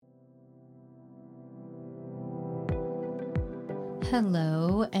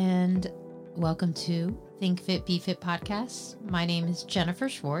Hello, and welcome to Think Fit, Be Fit podcast. My name is Jennifer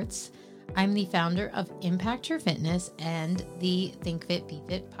Schwartz. I'm the founder of Impact Your Fitness and the Think Fit, Be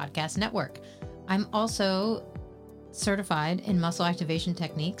Fit podcast network. I'm also certified in muscle activation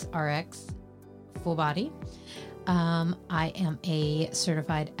techniques, RX, full body. I am a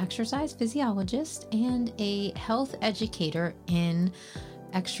certified exercise physiologist and a health educator in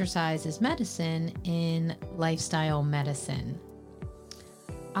exercise as medicine in lifestyle medicine.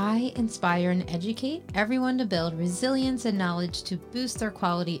 I inspire and educate everyone to build resilience and knowledge to boost their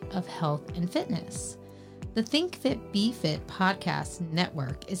quality of health and fitness. The Think Fit, Be Fit podcast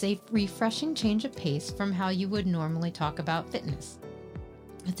network is a refreshing change of pace from how you would normally talk about fitness.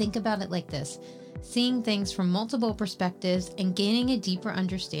 Think about it like this: seeing things from multiple perspectives and gaining a deeper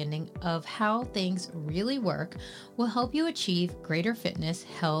understanding of how things really work will help you achieve greater fitness,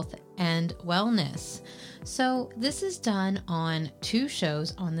 health, and wellness. So this is done on 2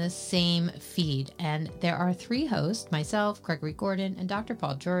 shows on the same feed, and there are 3 hosts, myself, Gregory Gordon, and Dr.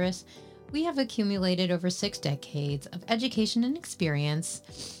 Paul Juris. We have accumulated over 6 decades of education and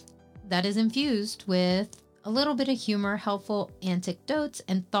experience that is infused with a little bit of humor, helpful anecdotes,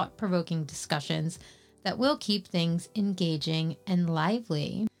 and thought-provoking discussions that will keep things engaging and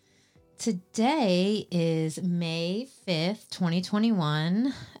lively. Today is May 5th,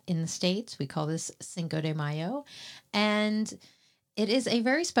 2021. In the States, we call this Cinco de Mayo. And it is a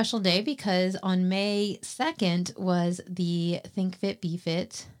very special day because on May 2nd was the Think Fit, Be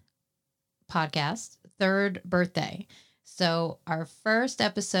Fit podcast 3rd birthday. So our first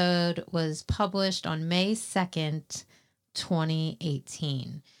episode was published on May 2nd,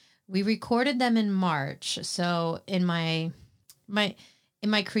 2018. We recorded them in March. So in my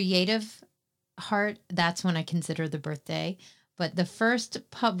creative heart, that's when I consider the birthday. But the first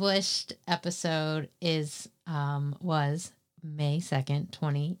published episode was May 2nd,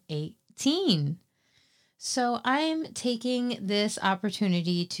 2018. So I'm taking this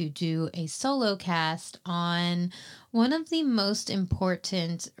opportunity to do a solo cast on one of the most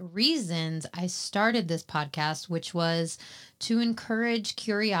important reasons I started this podcast, which was to encourage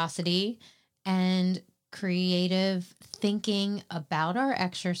curiosity and creative thinking about our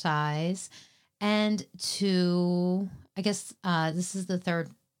exercise, and to, I guess, this is the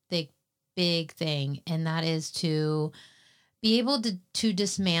third big thing, and that is to be able to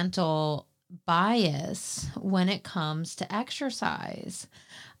dismantle bias when it comes to exercise.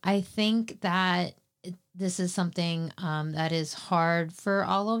 I think that this is something that is hard for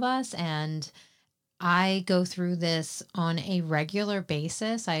all of us, and I go through this on a regular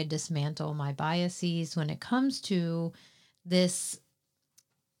basis. I dismantle my biases when it comes to this,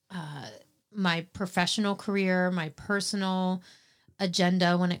 my professional career, my personal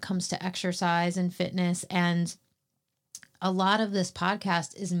agenda when it comes to exercise and fitness. And a lot of this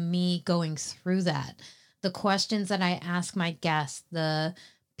podcast is me going through that. The questions that I ask my guests, the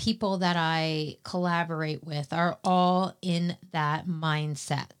people that I collaborate with are all in that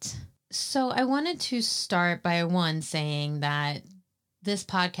mindset. So I wanted to start by saying that this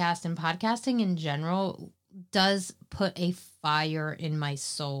podcast and podcasting in general does put a fire in my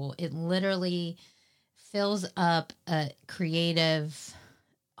soul. It literally fills up a creative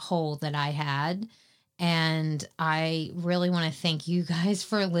hole that I had. And I really want to thank you guys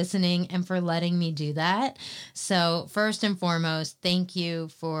for listening and for letting me do that. So first and foremost, thank you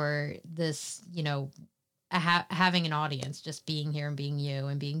for this, having an audience, just being here and being you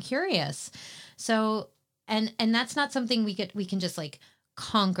and being curious. So, and that's not something we can just like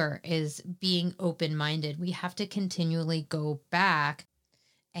conquer, is being open-minded. We have to continually go back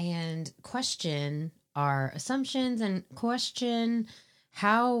and question our assumptions and question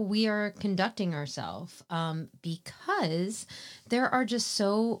how we are conducting ourselves, because there are just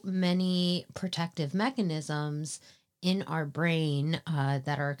so many protective mechanisms in our brain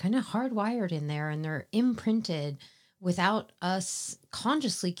that are kind of hardwired in there, and they're imprinted without us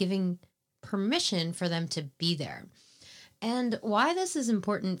consciously giving permission for them to be there. And why this is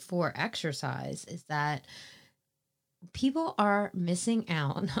important for exercise is that people are missing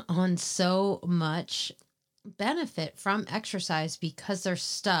out on so much benefit from exercise because they're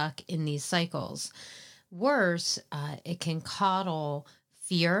stuck in these cycles. Worse, it can coddle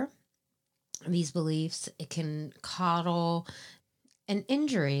fear, these beliefs. It can coddle an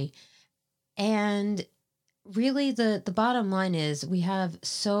injury. And really the bottom line is we have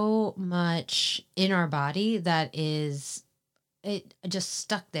so much in our body that is just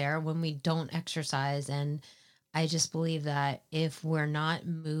stuck there when we don't exercise. And I just believe that if we're not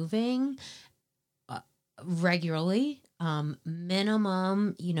moving regularly,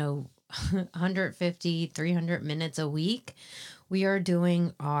 minimum, 150, 300 minutes a week, we are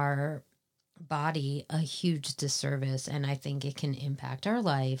doing our body a huge disservice. And I think it can impact our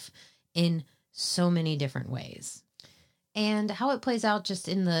life in so many different ways. And how it plays out just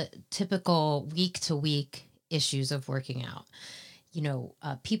in the typical week to week issues of working out.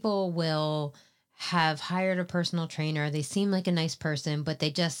 People will have hired a personal trainer. They seem like a nice person, but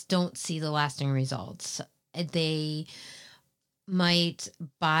they just don't see the lasting results. They might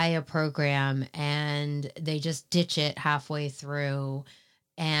buy a program and they just ditch it halfway through.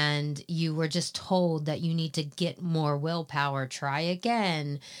 And you were just told that you need to get more willpower, try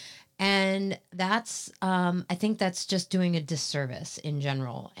again. And that's, I think that's just doing a disservice in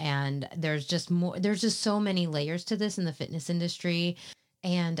general. And there's just so many layers to this in the fitness industry.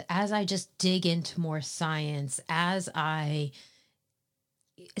 And as I just dig into more science, as I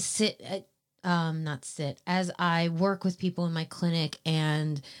as I work with people in my clinic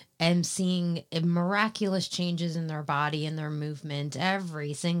and am seeing miraculous changes in their body and their movement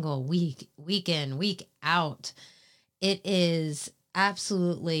every single week, week in, week out, it is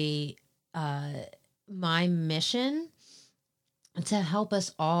absolutely my mission to help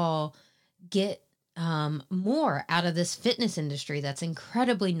us all get more out of this fitness industry that's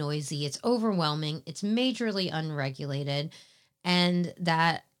incredibly noisy. It's overwhelming. It's majorly unregulated. And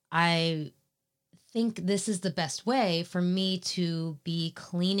that I think this is the best way for me to be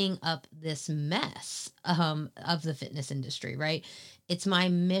cleaning up this mess of the fitness industry, right? It's my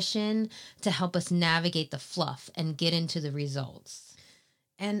mission to help us navigate the fluff and get into the results.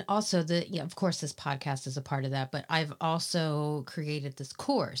 And also of course, this podcast is a part of that, but I've also created this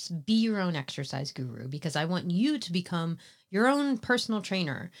course, Be Your Own Exercise Guru, because I want you to become your own personal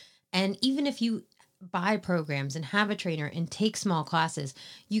trainer. And even if you buy programs and have a trainer and take small classes,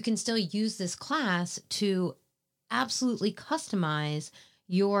 you can still use this class to absolutely customize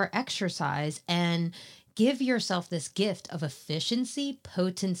your exercise and give yourself this gift of efficiency,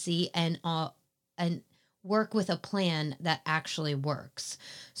 potency, and work with a plan that actually works.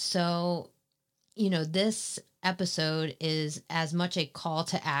 So, this episode is as much a call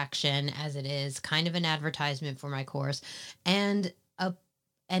to action as it is kind of an advertisement for my course, and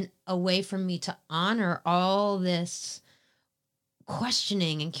a way for me to honor all this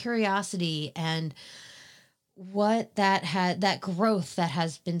questioning and curiosity and what that growth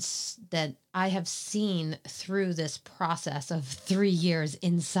that I have seen through this process of 3 years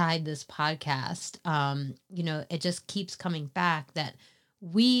inside this podcast. It just keeps coming back that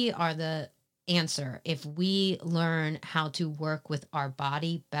we are the answer. If we learn how to work with our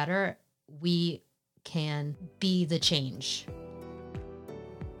body better, we can be the change.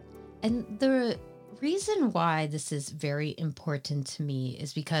 And the reason why this is very important to me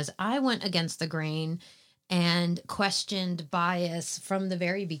is because I went against the grain and questioned bias from the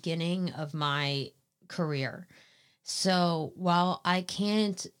very beginning of my career. So while I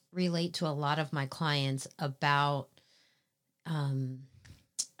can't relate to a lot of my clients about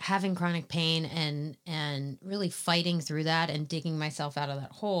having chronic pain and really fighting through that and digging myself out of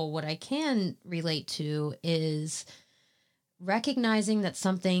that hole, what I can relate to is recognizing that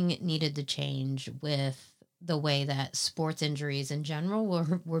something needed to change with the way that sports injuries in general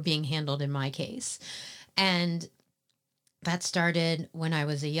were being handled in my case. And that started when I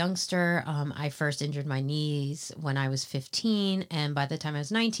was a youngster. I first injured my knees when I was 15. And by the time I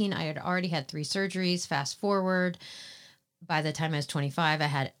was 19, I had already had 3 surgeries. Fast forward, by the time I was 25, I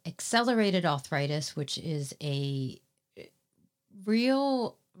had accelerated arthritis, which is a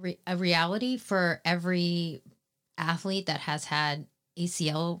reality for every athlete that has had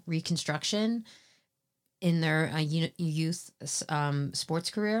ACL reconstruction in their youth sports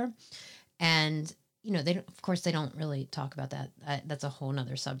career. And they don't really talk about that. That's a whole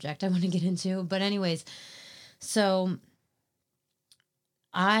nother subject I want to get into. But anyways, so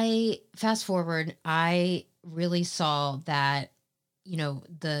I really saw that,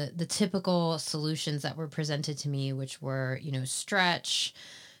 the typical solutions that were presented to me, which were, stretch,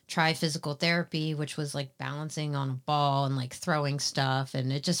 try physical therapy, which was like balancing on a ball and like throwing stuff.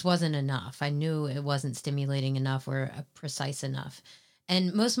 And it just wasn't enough. I knew it wasn't stimulating enough or precise enough.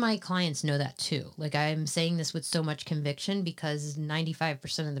 And most of my clients know that too. Like, I'm saying this with so much conviction because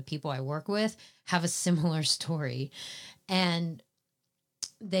 95% of the people I work with have a similar story, and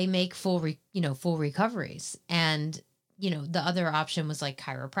they make full recoveries. And, the other option was like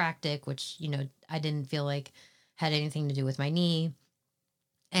chiropractic, which, I didn't feel like had anything to do with my knee.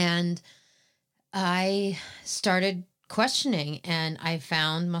 And I started questioning, and I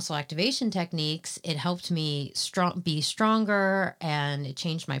found muscle activation techniques. It helped me be stronger, and it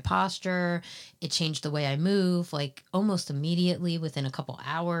changed my posture. It changed the way I move, like almost immediately within a couple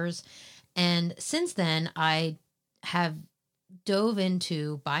hours. And since then, I have dove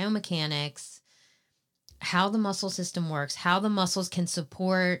into biomechanics, how the muscle system works, how the muscles can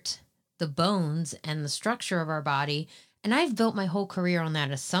support the bones and the structure of our body. And I've built my whole career on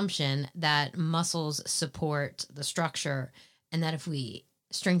that assumption that muscles support the structure, and that if we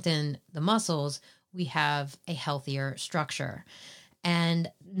strengthen the muscles, we have a healthier structure.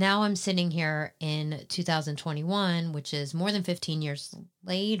 And now I'm sitting here in 2021, which is more than 15 years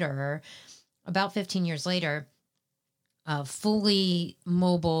later, about 15 years later, fully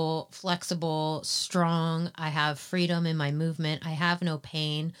mobile, flexible, strong. I have freedom in my movement. I have no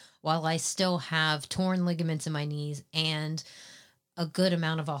pain, while I still have torn ligaments in my knees and a good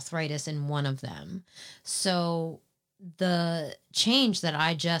amount of arthritis in one of them. So the change that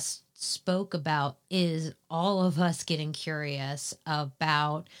I just spoke about is all of us getting curious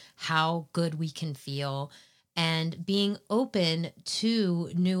about how good we can feel and being open to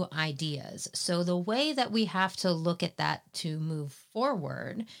new ideas. So the way that we have to look at that to move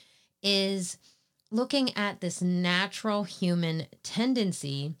forward is looking at this natural human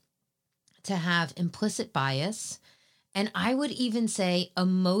tendency to have implicit bias, and I would even say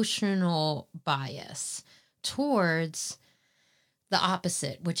emotional bias towards the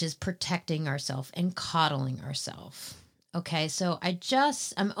opposite, which is protecting ourselves and coddling ourselves. Okay, so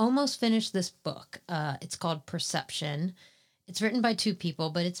I'm almost finished this book. It's called Perception. It's written by two people,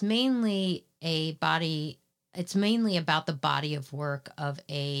 but it's mainly about the body of work of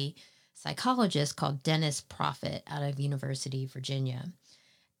a psychologist called Dennis Profit out of University of Virginia.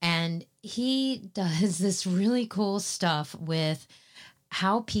 And he does this really cool stuff with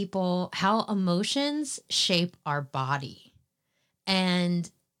how emotions shape our body. And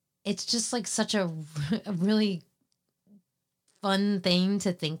it's just like such a really fun thing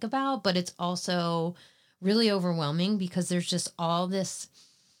to think about, but it's also really overwhelming because there's just all this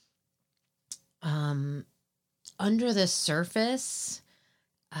under the surface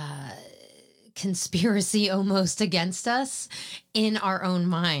conspiracy almost against us in our own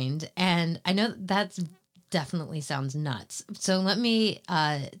mind. And I know that's definitely sounds nuts. So let me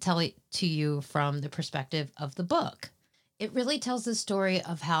tell it to you from the perspective of the book. It really tells the story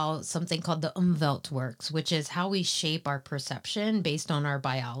of how something called the Umwelt works, which is how we shape our perception based on our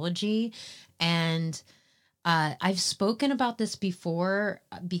biology. And I've spoken about this before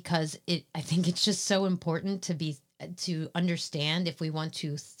because I think it's just so important to understand if we want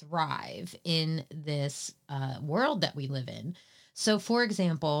to thrive in this world that we live in. So, for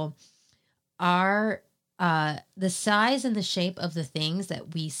example, the size and the shape of the things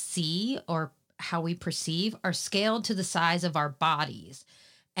that we see or how we perceive are scaled to the size of our bodies,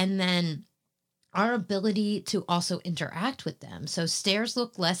 and then our ability to also interact with them. So stairs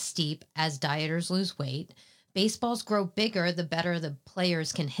look less steep as dieters lose weight. Baseballs grow bigger the better the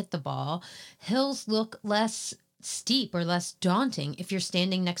players can hit the ball. Hills look less steep or less daunting if you're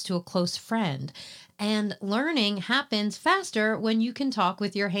standing next to a close friend. And learning happens faster when you can talk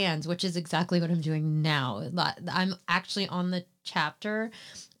with your hands, which is exactly what I'm doing now. I'm actually on the chapter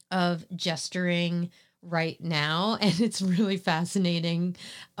of gesturing right now, and it's really fascinating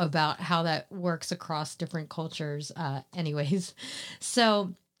about how that works across different cultures. Anyways,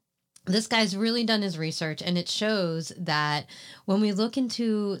 so this guy's really done his research, and it shows that when we look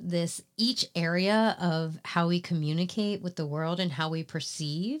into each area of how we communicate with the world and how we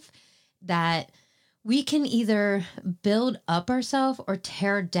perceive, that we can either build up ourselves or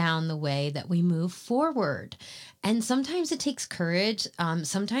tear down the way that we move forward. And sometimes it takes courage.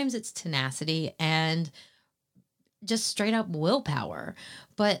 Sometimes it's tenacity and just straight up willpower.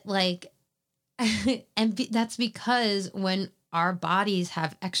 But that's because when our bodies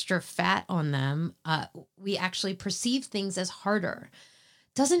have extra fat on them, we actually perceive things as harder.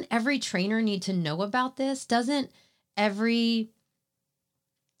 Doesn't every trainer need to know about this? Doesn't every,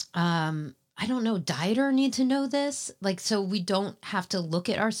 dieter need to know this? So we don't have to look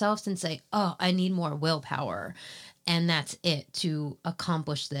at ourselves and say, oh, I need more willpower, and that's it to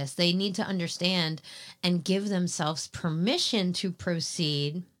accomplish this. They need to understand and give themselves permission to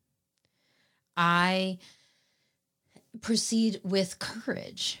proceed. I proceed with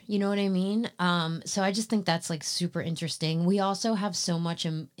courage. You know what I mean? So I just think that's super interesting. We also have so much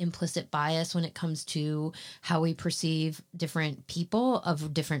implicit bias when it comes to how we perceive different people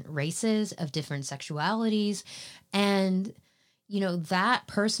of different races, of different sexualities. And, that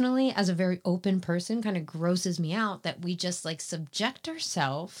personally, as a very open person, kind of grosses me out that we just subject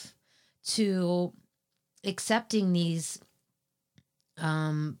ourselves to accepting these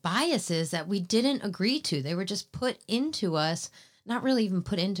biases that we didn't agree to. They were just put into us, not really even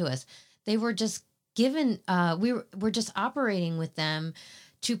put into us. They were just given, we're just operating with them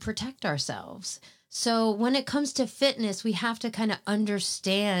to protect ourselves. So when it comes to fitness, we have to kind of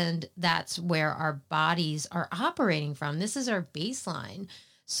understand that's where our bodies are operating from. This is our baseline.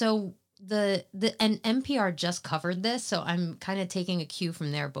 So and NPR just covered this, so I'm kind of taking a cue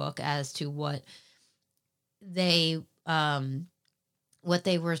from their book as to what they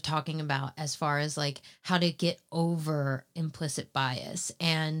were talking about as far as like how to get over implicit bias.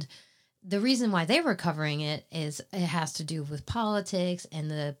 And the reason why they were covering it is it has to do with politics and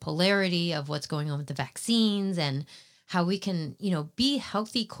the polarity of what's going on with the vaccines and how we can, be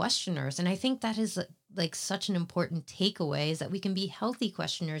healthy questioners. And I think that is like such an important takeaway, is that we can be healthy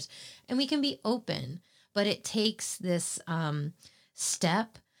questioners and we can be open, but it takes this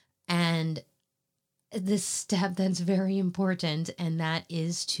step, and this step that's very important, and that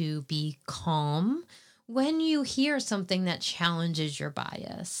is to be calm when you hear something that challenges your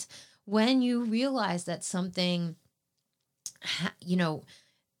bias, when you realize that something,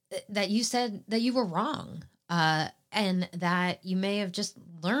 that you said that you were wrong, and that you may have just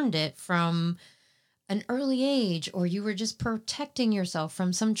learned it from an early age, or you were just protecting yourself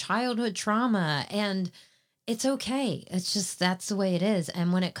from some childhood trauma, and it's okay. It's just, that's the way it is.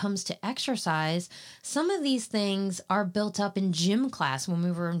 And when it comes to exercise, some of these things are built up in gym class when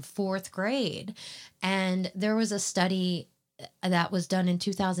we were in 4th grade. And there was a study that was done in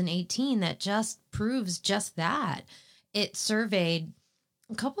 2018 that just proves just that. It surveyed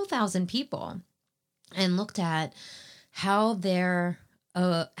a couple thousand people and looked at how their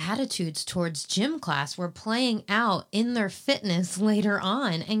attitudes towards gym class were playing out in their fitness later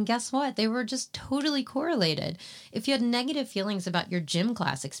on. And guess what? They were just totally correlated. If you had negative feelings about your gym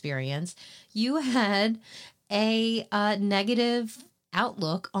class experience, you had a negative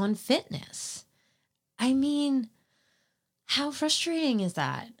outlook on fitness. I mean, how frustrating is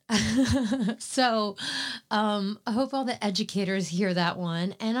that? So I hope all the educators hear that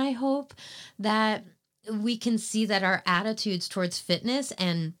one. And I hope that we can see that our attitudes towards fitness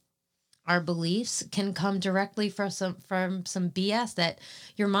and our beliefs can come directly from some BS that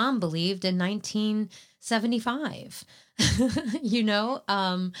your mom believed in 1975,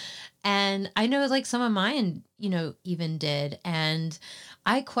 and I know like some of mine, even did. And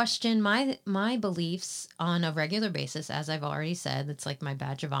I question my beliefs on a regular basis, as I've already said. It's like my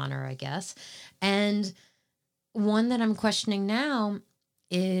badge of honor, I guess. And one that I'm questioning now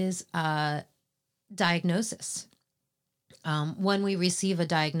is, diagnosis. When we receive a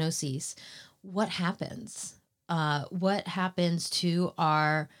diagnosis, what happens? What happens to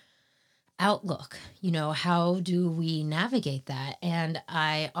our outlook? How do we navigate that? And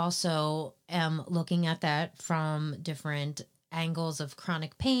I also am looking at that from different angles of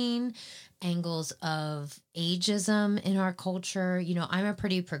chronic pain, angles of ageism in our culture. I'm a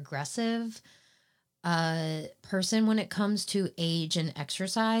pretty progressive person when it comes to age and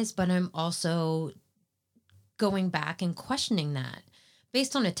exercise, but I'm also going back and questioning that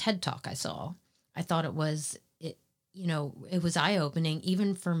based on a TED Talk I saw. I thought it was eye-opening,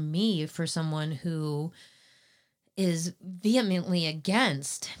 even for me, for someone who is vehemently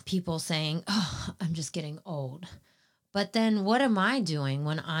against people saying, "Oh, I'm just getting old." But then what am I doing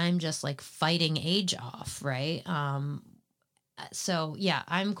when I'm just like fighting age off, right? So yeah,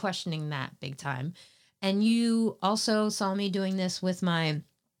 I'm questioning that big time. And you also saw me doing this with my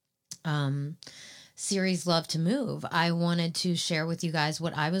series Love to Move. I wanted to share with you guys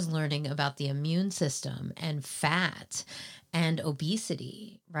what I was learning about the immune system and fat and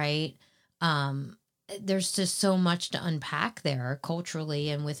obesity, right? There's just so much to unpack there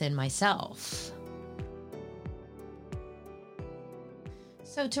culturally and within myself.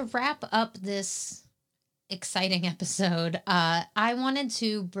 So to wrap up this exciting episode, I wanted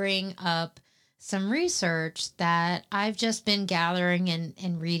to bring up some research that I've just been gathering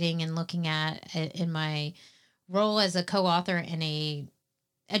and reading and looking at in my role as a co-author and a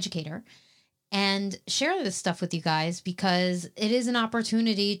educator, and share this stuff with you guys because it is an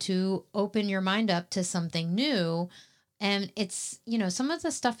opportunity to open your mind up to something new. And it's, some of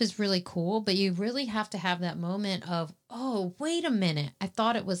the stuff is really cool, but you really have to have that moment of, oh, wait a minute, I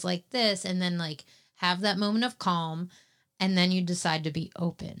thought it was like this. And then like have that moment of calm, and then you decide to be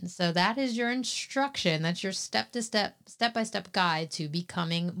open. So that is your instruction. That's your step-by-step guide to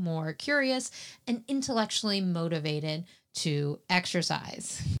becoming more curious and intellectually motivated to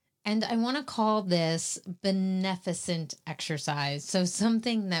exercise. And I want to call this beneficent exercise. So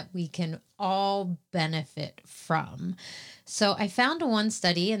something that we can all benefit from. So I found one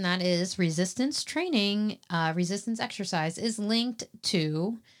study, and that is resistance training, resistance exercise is linked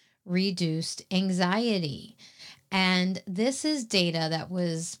to reduced anxiety. And this is data that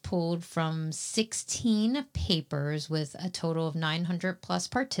was pulled from 16 papers with a total of 900 plus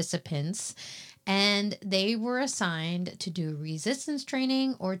participants. And they were assigned to do resistance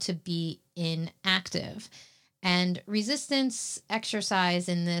training or to be inactive. And resistance exercise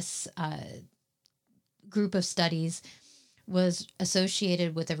in this group of studies was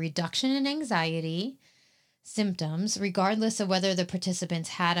associated with a reduction in anxiety symptoms, regardless of whether the participants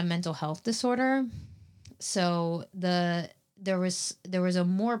had a mental health disorder. So there was a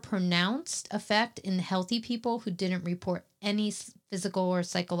more pronounced effect in healthy people who didn't report any physical or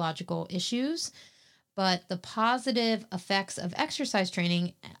psychological issues, but the positive effects of exercise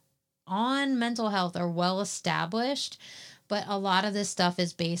training on mental health are well established. But a lot of this stuff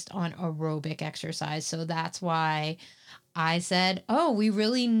is based on aerobic exercise. So that's why I said, oh, we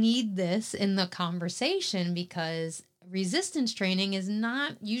really need this in the conversation, because resistance training is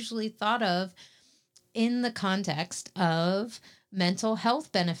not usually thought of in the context of mental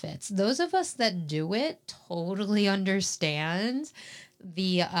health benefits. Those of us that do it totally understand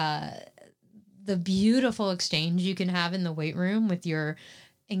the beautiful exchange you can have in the weight room with your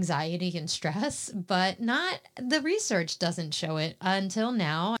anxiety and stress, but not the research doesn't show it until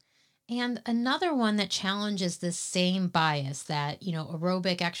now. And another one that challenges this same bias that,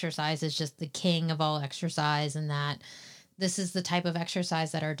 aerobic exercise is just the king of all exercise, and that this is the type of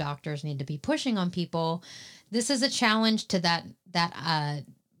exercise that our doctors need to be pushing on people. This is a challenge to that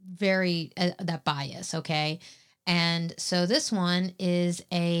bias, okay? And so this one is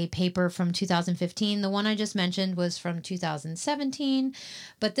a paper from 2015. The one I just mentioned was from 2017,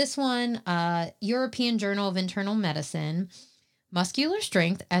 but this one, European Journal of Internal Medicine, muscular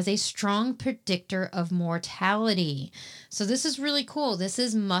strength as a strong predictor of mortality. So this is really cool. This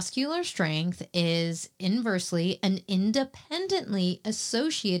is muscular strength is inversely and independently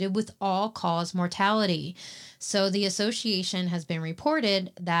associated with all-cause mortality. So the association has been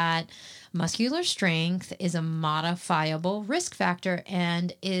reported that muscular strength is a modifiable risk factor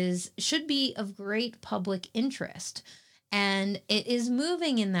and should be of great public interest. And it is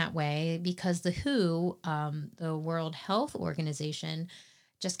moving in that way because the WHO, the World Health Organization,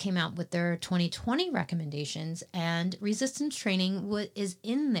 just came out with their 2020 recommendations, and resistance training is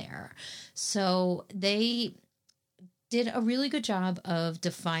in there. So they did a really good job of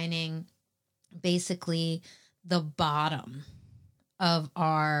defining basically the bottom of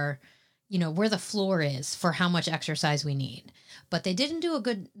our, where the floor is for how much exercise we need. But they don't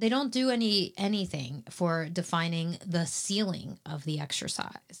do anything for defining the ceiling of the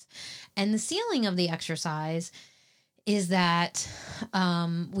exercise. And the ceiling of the exercise is that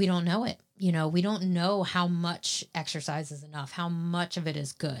we don't know it. We don't know how much exercise is enough, how much of it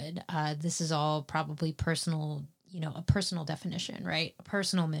is good. This is all probably personal, a personal definition, right? A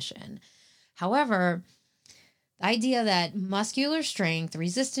personal mission. However, the idea that muscular strength,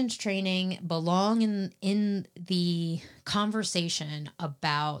 resistance training belong in the conversation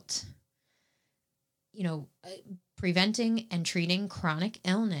about, preventing and treating chronic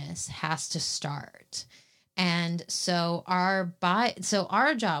illness has to start. And so our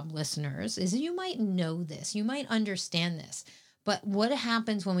job, listeners, is you might know this, you might understand this, but what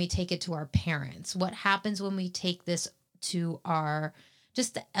happens when we take it to our parents? What happens when we take this to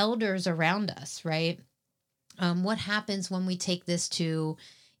just the elders around us, right? What happens when we take this to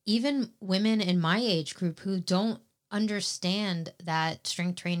even women in my age group who don't understand that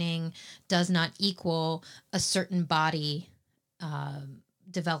strength training does not equal a certain body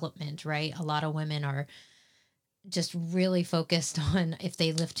development, right? A lot of women are just really focused on if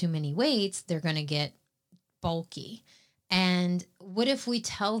they lift too many weights, they're going to get bulky. And what if we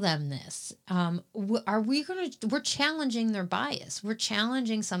tell them this? We're challenging their bias. We're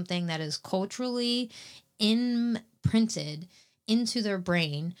challenging something that is culturally imprinted into their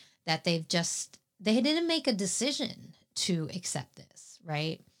brain that they didn't make a decision to accept this,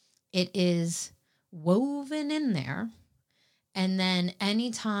 right? It is woven in there. And then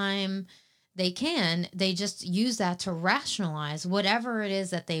anytime they just use that to rationalize whatever it is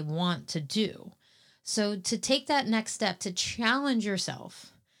that they want to do. So to take that next step, to challenge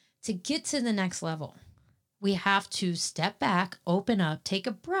yourself, to get to the next level, we have to step back, open up, take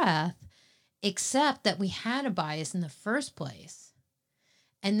a breath, accept that we had a bias in the first place,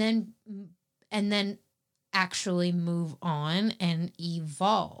 and then actually move on and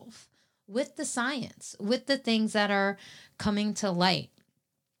evolve with the science, with the things that are coming to light.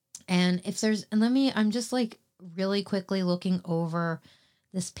 And I'm just like really quickly looking over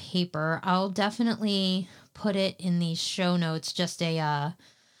this paper. I'll definitely put it in the show notes, just a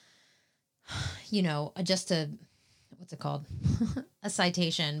what's it called? A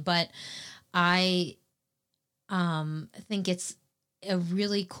citation. But I think it's a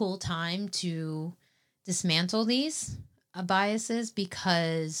really cool time to dismantle these biases,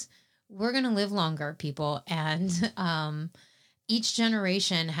 because we're going to live longer, people. And each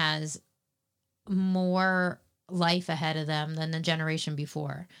generation has more life ahead of them than the generation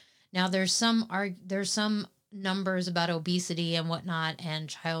before. Now, there's some numbers about obesity and whatnot, and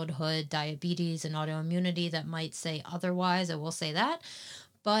childhood diabetes and autoimmunity that might say otherwise. I will say that.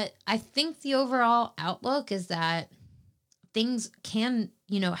 But I think the overall outlook is that things can,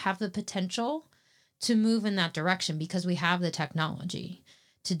 have the potential to move in that direction, because we have the technology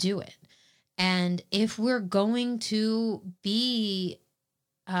to do it. And if we're going to be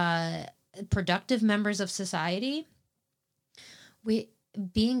productive members of society,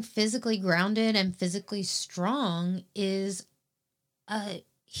 being physically grounded and physically strong is a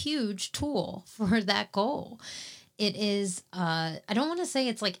huge tool for that goal. It is, I don't want to say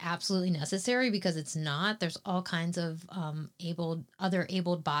it's like absolutely necessary, because it's not. There's all kinds of other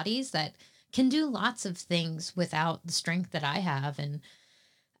abled bodies that can do lots of things without the strength that I have. And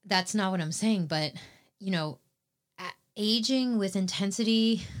that's not what I'm saying. But, aging with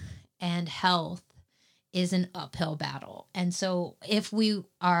intensity and health is an uphill battle. And so if we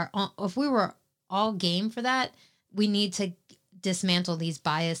were all game for that, we need to dismantle these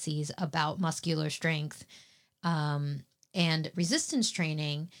biases about muscular strength and resistance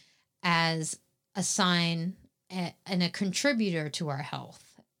training as a sign and a contributor to our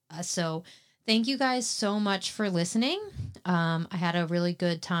health. So thank you guys so much for listening. I had a really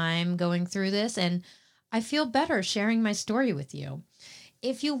good time going through this, and I feel better sharing my story with you.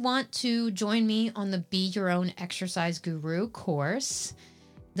 If you want to join me on the Be Your Own Exercise Guru course,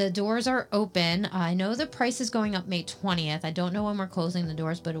 the doors are open. I know the price is going up May 20th. I don't know when we're closing the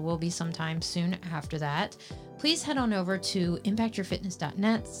doors, but it will be sometime soon after that. Please head on over to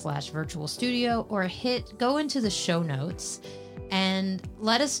impactyourfitness.net/virtual studio, or go into the show notes and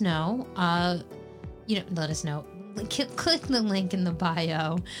let us know. Let us know. Click the link in the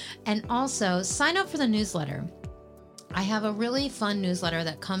bio, and also sign up for the newsletter. I have a really fun newsletter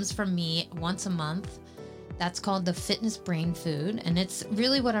that comes from me once a month. That's called the Fitness Brain Food. And it's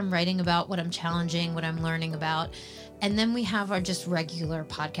really what I'm writing about, what I'm challenging, what I'm learning about. And then we have our just regular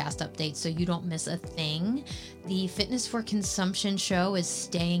podcast updates, so you don't miss a thing. The Fitness for Consumption show is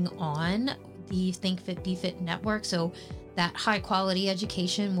staying on the Think Fit Be Fit network. So that high quality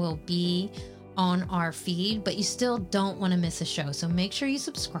education will be on our feed, but you still don't want to miss a show. So make sure you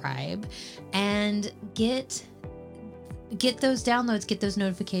subscribe and get those downloads, get those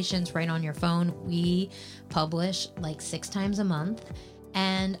notifications right on your phone. We publish like 6 times a month,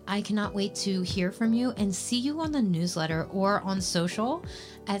 and I cannot wait to hear from you and see you on the newsletter or on social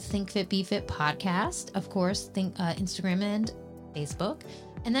at Think Fit Be Fit Podcast. Of course, Instagram and Facebook.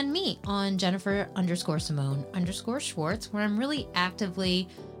 And then me on Jennifer_Simone_Schwartz, where I'm really actively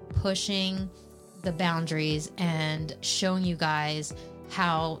pushing the boundaries and showing you guys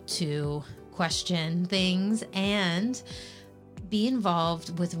how to question things and be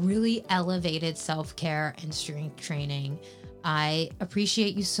involved with really elevated self-care and strength training. I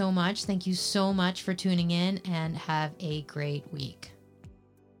appreciate you so much. Thank you so much for tuning in, and have a great week.